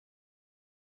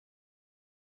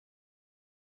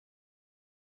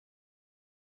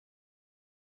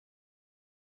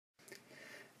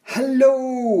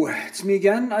Hello, it's me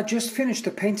again. I just finished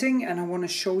the painting and I want to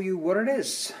show you what it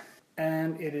is.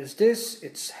 And it is this.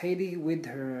 It's Heidi with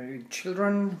her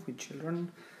children,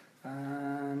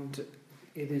 and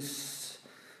it is.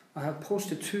 I have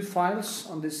posted 2 files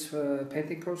on this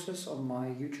painting process on my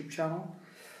YouTube channel.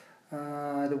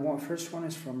 The first one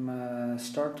is from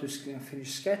start to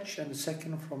finish sketch, and the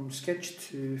second from sketch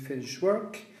to finish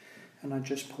work. And I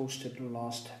just posted the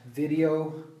last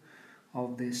video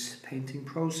of this painting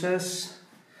process,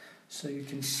 so you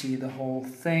can see the whole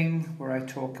thing where I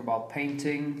talk about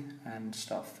painting and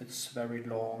stuff. It's a very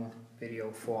long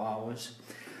video, 4 hours.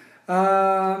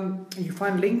 You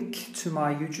find link to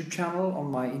my YouTube channel on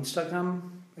my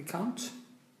Instagram account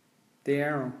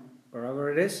there, or wherever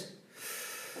it is.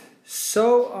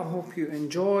 So I hope you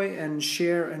enjoy and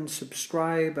share and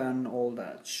subscribe and all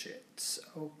that shit.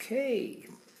 Okay,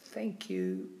 thank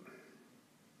you.